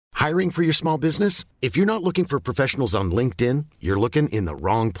Hiring for your small business? If you're not looking for professionals on LinkedIn, you're looking in the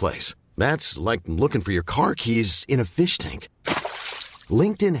wrong place. That's like looking for your car keys in a fish tank.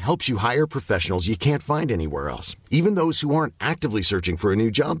 LinkedIn helps you hire professionals you can't find anywhere else, even those who aren't actively searching for a new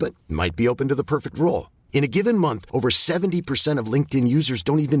job but might be open to the perfect role. In a given month, over 70% of LinkedIn users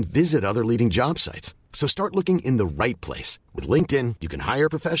don't even visit other leading job sites. So start looking in the right place. With LinkedIn, you can hire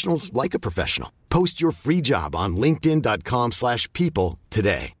professionals like a professional. Post your free job on linkedin.com/people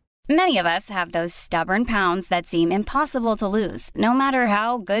today. Many of us have those stubborn pounds that seem impossible to lose, no matter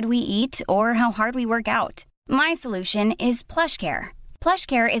how good we eat or how hard we work out. My solution is PlushCare.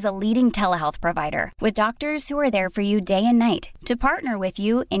 PlushCare is a leading telehealth provider with doctors who are there for you day and night to partner with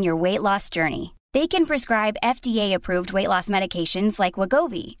you in your weight loss journey. They can prescribe FDA-approved weight loss medications like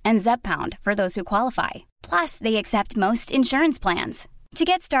Wegovy and Zepbound for those who qualify. Plus, they accept most insurance plans. To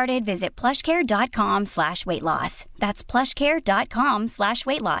get started, visit plushcare.com/weightloss. That's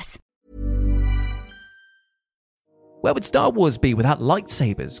plushcare.com/weightloss. Where would Star Wars be without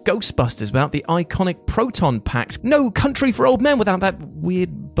lightsabers? Ghostbusters without the iconic proton packs? No Country for Old Men without that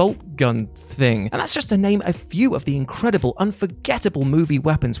weird bolt gun thing. And that's just to name a few of the incredible, unforgettable movie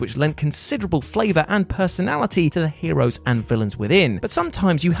weapons which lent considerable flavour and personality to the heroes and villains within. But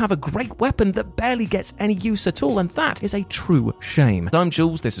sometimes you have a great weapon that barely gets any use at all, and that is a true shame. I'm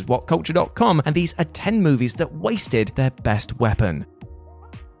Jules, this is WhatCulture.com, and these are 10 movies that wasted their best weapon.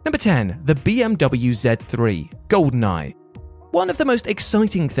 Number 10, the BMW Z3, GoldenEye. One of the most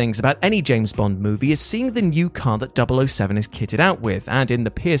exciting things about any James Bond movie is seeing the new car that 007 is kitted out with, and in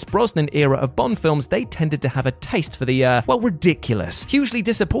the Pierce Brosnan era of Bond films, they tended to have a taste for the, ridiculous. Hugely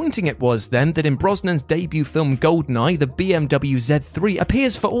disappointing it was then that in Brosnan's debut film GoldenEye, the BMW Z3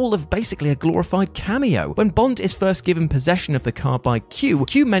 appears for all of basically a glorified cameo. When Bond is first given possession of the car by Q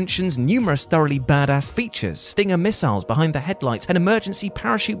mentions numerous thoroughly badass features: Stinger missiles behind the headlights, an emergency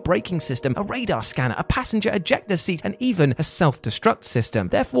parachute braking system, a radar scanner, a passenger ejector seat, and even a self-destruct system.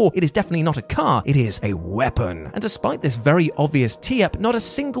 Therefore, it is definitely not a car, it is a weapon. And despite this very obvious tee-up, not a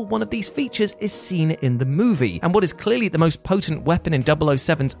single one of these features is seen in the movie, and what is clearly the most potent weapon in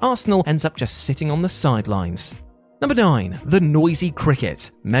 007's arsenal ends up just sitting on the sidelines. Number 9, the Noisy Cricket,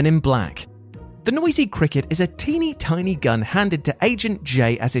 Men in Black. The Noisy Cricket is a teeny tiny gun handed to Agent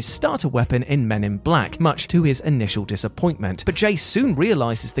J as his starter weapon in Men in Black, much to his initial disappointment. But J soon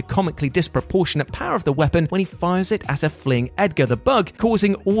realizes the comically disproportionate power of the weapon when he fires it at a fleeing Edgar the Bug,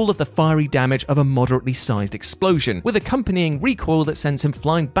 causing all of the fiery damage of a moderately sized explosion, with accompanying recoil that sends him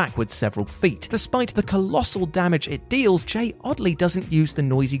flying backwards several feet. Despite the colossal damage it deals, J oddly doesn't use the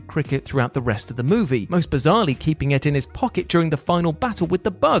Noisy Cricket throughout the rest of the movie, most bizarrely keeping it in his pocket during the final battle with the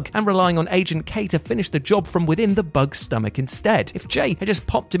Bug, and relying on Agent K to finish the job from within the Bug's stomach instead. If J had just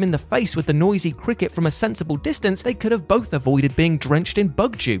popped him in the face with the Noisy Cricket from a sensible distance, they could have both avoided being drenched in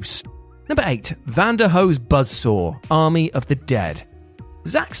bug juice. Number 8, Vanderhoo's Buzzsaw, Army of the Dead.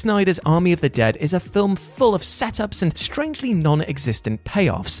 Zack Snyder's Army of the Dead is a film full of setups and strangely non-existent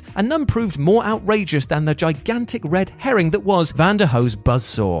payoffs, and none proved more outrageous than the gigantic red herring that was Vanderhoo's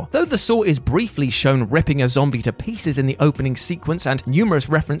Buzzsaw. Though the saw is briefly shown ripping a zombie to pieces in the opening sequence and numerous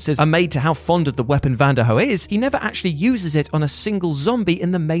references are made to how fond of the weapon Vanderhoo is, he never actually uses it on a single zombie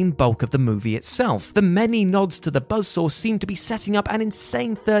in the main bulk of the movie itself. The many nods to the Buzzsaw seem to be setting up an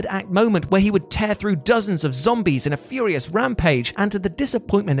insane third act moment where he would tear through dozens of zombies in a furious rampage, and to the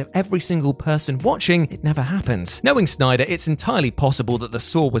disappointment of every single person watching, it never happens. Knowing Snyder, it's entirely possible that the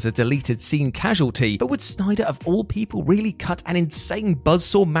saw was a deleted scene casualty, but would Snyder of all people really cut an insane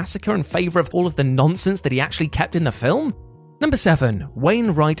Buzzsaw massacre in favour of all of the nonsense that he actually kept in the film? Number 7,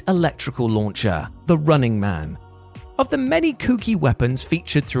 Wainwright Electrical Launcher, The Running Man. Of the many kooky weapons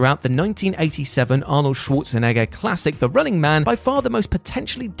featured throughout the 1987 Arnold Schwarzenegger classic The Running Man, by far the most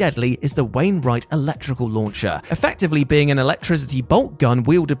potentially deadly is the Wainwright Electrical Launcher, effectively being an electricity bolt gun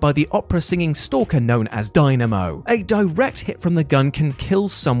wielded by the opera-singing stalker known as Dynamo. A direct hit from the gun can kill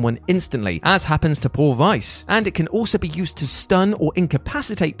someone instantly, as happens to Paul Weiss, and it can also be used to stun or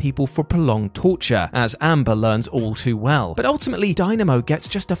incapacitate people for prolonged torture, as Amber learns all too well. But ultimately, Dynamo gets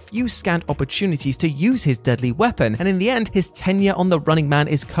just a few scant opportunities to use his deadly weapon, and in the end, his tenure on the Running Man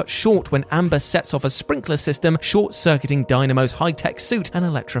is cut short when Amber sets off a sprinkler system, short-circuiting Dynamo's high-tech suit and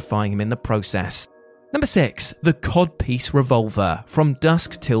electrifying him in the process. Number 6, the Codpiece Revolver, From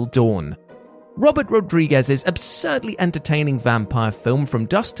Dusk Till Dawn. Robert Rodriguez's absurdly entertaining vampire film From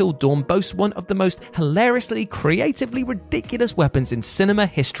Dusk Till Dawn boasts one of the most hilariously, creatively ridiculous weapons in cinema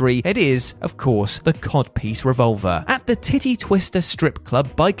history. It is, of course, the codpiece revolver. At the Titty Twister strip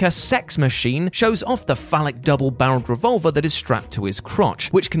club, biker Sex Machine shows off the phallic double-barreled revolver that is strapped to his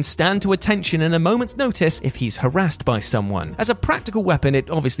crotch, which can stand to attention in a moment's notice if he's harassed by someone. As a practical weapon,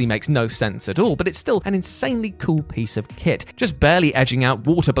 it obviously makes no sense at all, but it's still an insanely cool piece of kit, just barely edging out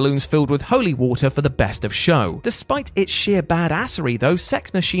water balloons filled with holy water for the best of show. Despite its sheer badassery though,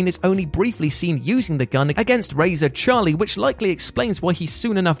 Sex Machine is only briefly seen using the gun against Razor Charlie, which likely explains why he's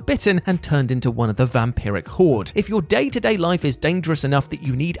soon enough bitten and turned into one of the vampiric horde. If your day-to-day life is dangerous enough that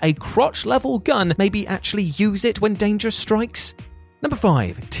you need a crotch-level gun, maybe actually use it when danger strikes? Number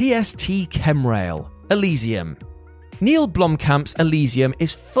 5. TST Chemrail, Elysium. Neil Blomkamp's Elysium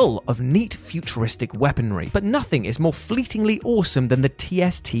is full of neat futuristic weaponry, but nothing is more fleetingly awesome than the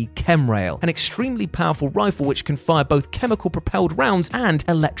TST Chemrail, an extremely powerful rifle which can fire both chemical-propelled rounds and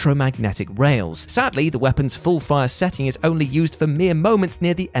electromagnetic rails. Sadly, the weapon's full-fire setting is only used for mere moments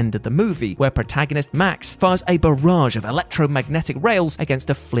near the end of the movie, where protagonist Max fires a barrage of electromagnetic rails against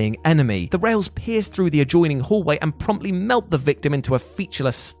a fleeing enemy. The rails pierce through the adjoining hallway and promptly melt the victim into a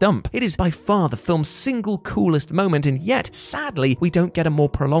featureless stump. It is by far the film's single coolest moment, and yet, sadly, we don't get a more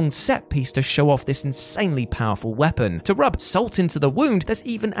prolonged set piece to show off this insanely powerful weapon. To rub salt into the wound, there's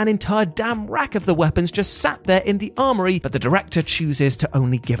even an entire damn rack of the weapons just sat there in the armory, but the director chooses to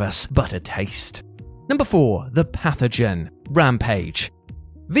only give us but a taste. Number 4. The Pathogen, Rampage.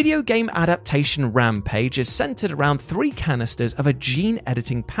 Video game adaptation Rampage is centered around 3 canisters of a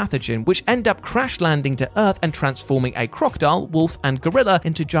gene-editing pathogen which end up crash-landing to Earth and transforming a crocodile, wolf, and gorilla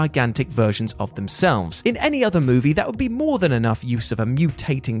into gigantic versions of themselves. In any other movie, that would be more than enough use of a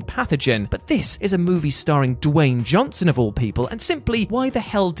mutating pathogen, but this is a movie starring Dwayne Johnson of all people, and simply, why the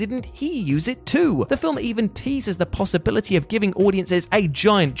hell didn't he use it too? The film even teases the possibility of giving audiences a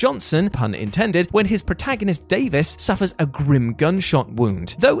giant Johnson, pun intended, when his protagonist Davis suffers a grim gunshot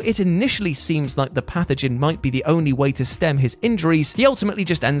wound. Though it initially seems like the pathogen might be the only way to stem his injuries, he ultimately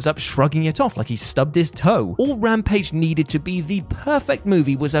just ends up shrugging it off like he stubbed his toe. All Rampage needed to be the perfect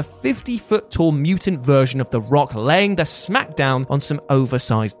movie was a 50-foot-tall mutant version of The Rock laying the smackdown on some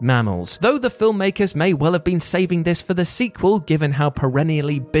oversized mammals. Though the filmmakers may well have been saving this for the sequel, given how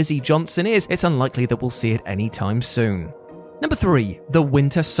perennially busy Johnson is, it's unlikely that we'll see it anytime soon. Number 3. The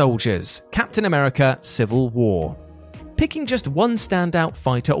Winter Soldiers, Captain America: Civil War. Picking just one standout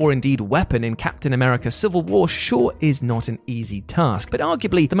fighter or indeed weapon in Captain America Civil War sure is not an easy task, but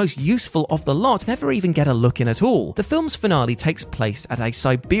arguably the most useful of the lot never even get a look in at all. The film's finale takes place at a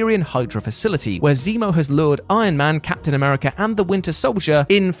Siberian Hydra facility where Zemo has lured Iron Man, Captain America, and the Winter Soldier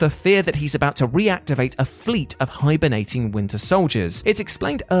in for fear that he's about to reactivate a fleet of hibernating Winter Soldiers. It's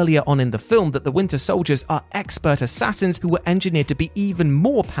explained earlier on in the film that the Winter Soldiers are expert assassins who were engineered to be even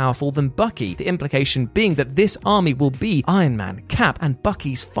more powerful than Bucky, the implication being that this army will be Iron Man, Cap, and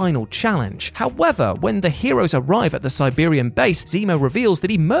Bucky's final challenge. However, when the heroes arrive at the Siberian base, Zemo reveals that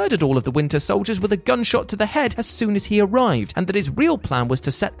he murdered all of the Winter Soldiers with a gunshot to the head as soon as he arrived, and that his real plan was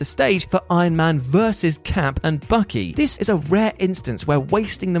to set the stage for Iron Man versus Cap and Bucky. This is a rare instance where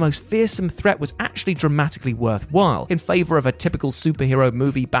wasting the most fearsome threat was actually dramatically worthwhile. In favor of a typical superhero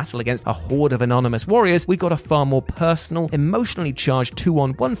movie battle against a horde of anonymous warriors, we got a far more personal, emotionally charged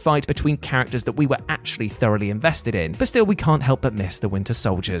 2-on-1 fight between characters that we were actually thoroughly invested in. But still, we can't help but miss the Winter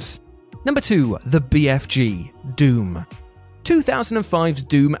Soldiers. Number 2. The BFG, Doom. 2005's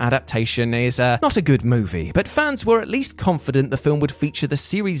Doom adaptation is not a good movie, but fans were at least confident the film would feature the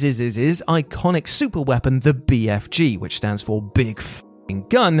series' iconic superweapon, the BFG, which stands for Big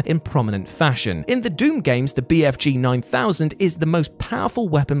Gun, in prominent fashion. In the Doom games, the BFG 9000 is the most powerful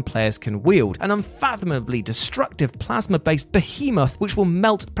weapon players can wield, an unfathomably destructive plasma-based behemoth which will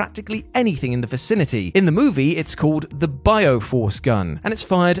melt practically anything in the vicinity. In the movie, it's called the Bioforce Gun, and it's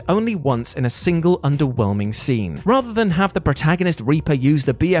fired only once in a single underwhelming scene. Rather than have the protagonist Reaper use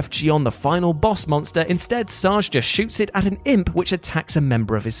the BFG on the final boss monster, instead Sarge just shoots it at an imp which attacks a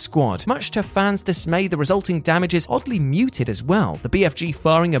member of his squad. Much to fans' dismay, the resulting damage is oddly muted as well, the BFG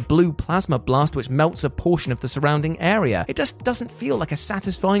firing a blue plasma blast which melts a portion of the surrounding area. It just doesn't feel like a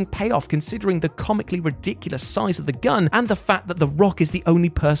satisfying payoff considering the comically ridiculous size of the gun and the fact that The Rock is the only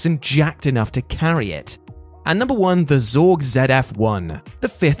person jacked enough to carry it. And number 1, the Zorg ZF-1, the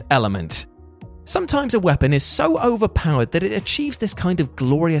Fifth Element. Sometimes a weapon is so overpowered that it achieves this kind of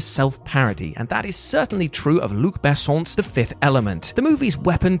glorious self-parody, and that is certainly true of Luc Besson's The Fifth Element. The movie's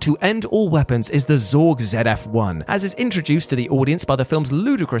weapon to end all weapons is the Zorg ZF-1, as is introduced to the audience by the film's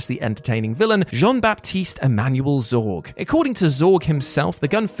ludicrously entertaining villain, Jean-Baptiste Emmanuel Zorg. According to Zorg himself, the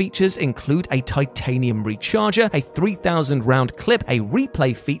gun features include a titanium recharger, a 3,000-round clip, a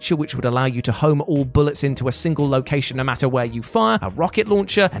replay feature which would allow you to home all bullets into a single location no matter where you fire, a rocket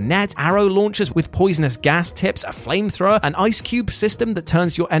launcher, a net, arrow launchers with poisonous gas tips, a flamethrower, an ice cube system that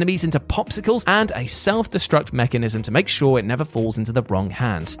turns your enemies into popsicles, and a self-destruct mechanism to make sure it never falls into the wrong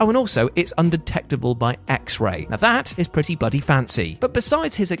hands. Oh, and also, it's undetectable by X-ray. Now that is pretty bloody fancy. But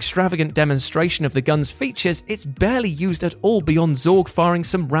besides his extravagant demonstration of the gun's features, it's barely used at all beyond Zorg firing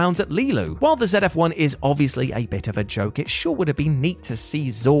some rounds at Lilu. While the ZF-1 is obviously a bit of a joke, it sure would have been neat to see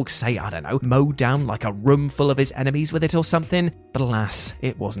Zorg, say, I don't know, mow down like a room full of his enemies with it or something, but alas,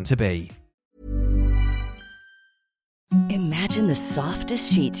 it wasn't to be. Imagine the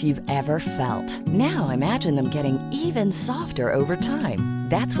softest sheets you've ever felt. Now imagine them getting even softer over time.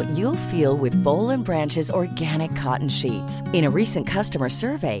 That's what you'll feel with Boll & Branch's organic cotton sheets. In a recent customer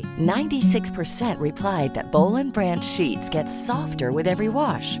survey, 96% replied that Boll & Branch sheets get softer with every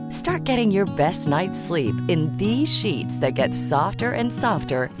wash. Start getting your best night's sleep in these sheets that get softer and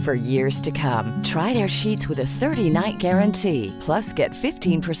softer for years to come. Try their sheets with a 30-night guarantee. Plus, get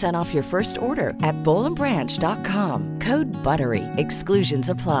 15% off your first order at bollandbranch.com. Code BUTTERY. Exclusions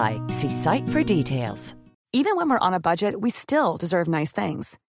apply. See site for details. Even when we're on a budget, we still deserve nice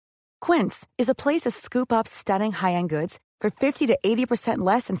things. Quince is a place to scoop up stunning high-end goods for 50 to 80%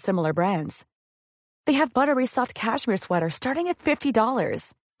 less than similar brands. They have buttery soft cashmere sweaters starting at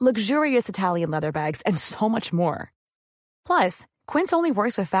 $50, luxurious Italian leather bags, and so much more. Plus, Quince only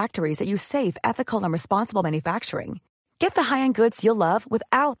works with factories that use safe, ethical, and responsible manufacturing. Get the high-end goods you'll love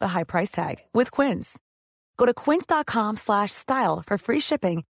without the high price tag with Quince. Go to quince.com/style for free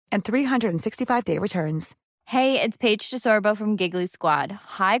shipping and 365-day returns. Hey, it's Paige DeSorbo from Giggly Squad.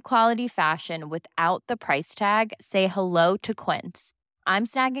 High quality fashion without the price tag. Say hello to Quince. I'm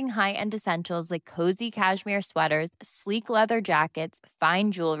snagging high-end essentials like cozy cashmere sweaters, sleek leather jackets,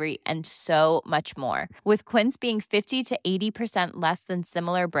 fine jewelry, and so much more. With Quince being 50 to 80% less than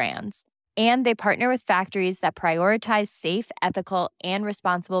similar brands. And they partner with factories that prioritize safe, ethical, and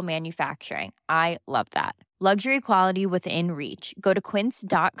responsible manufacturing. I love that. Luxury quality within reach. Go to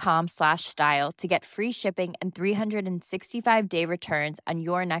quince.com/style to get free shipping and 365-day returns on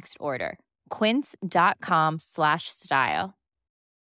your next order. Quince.com/style.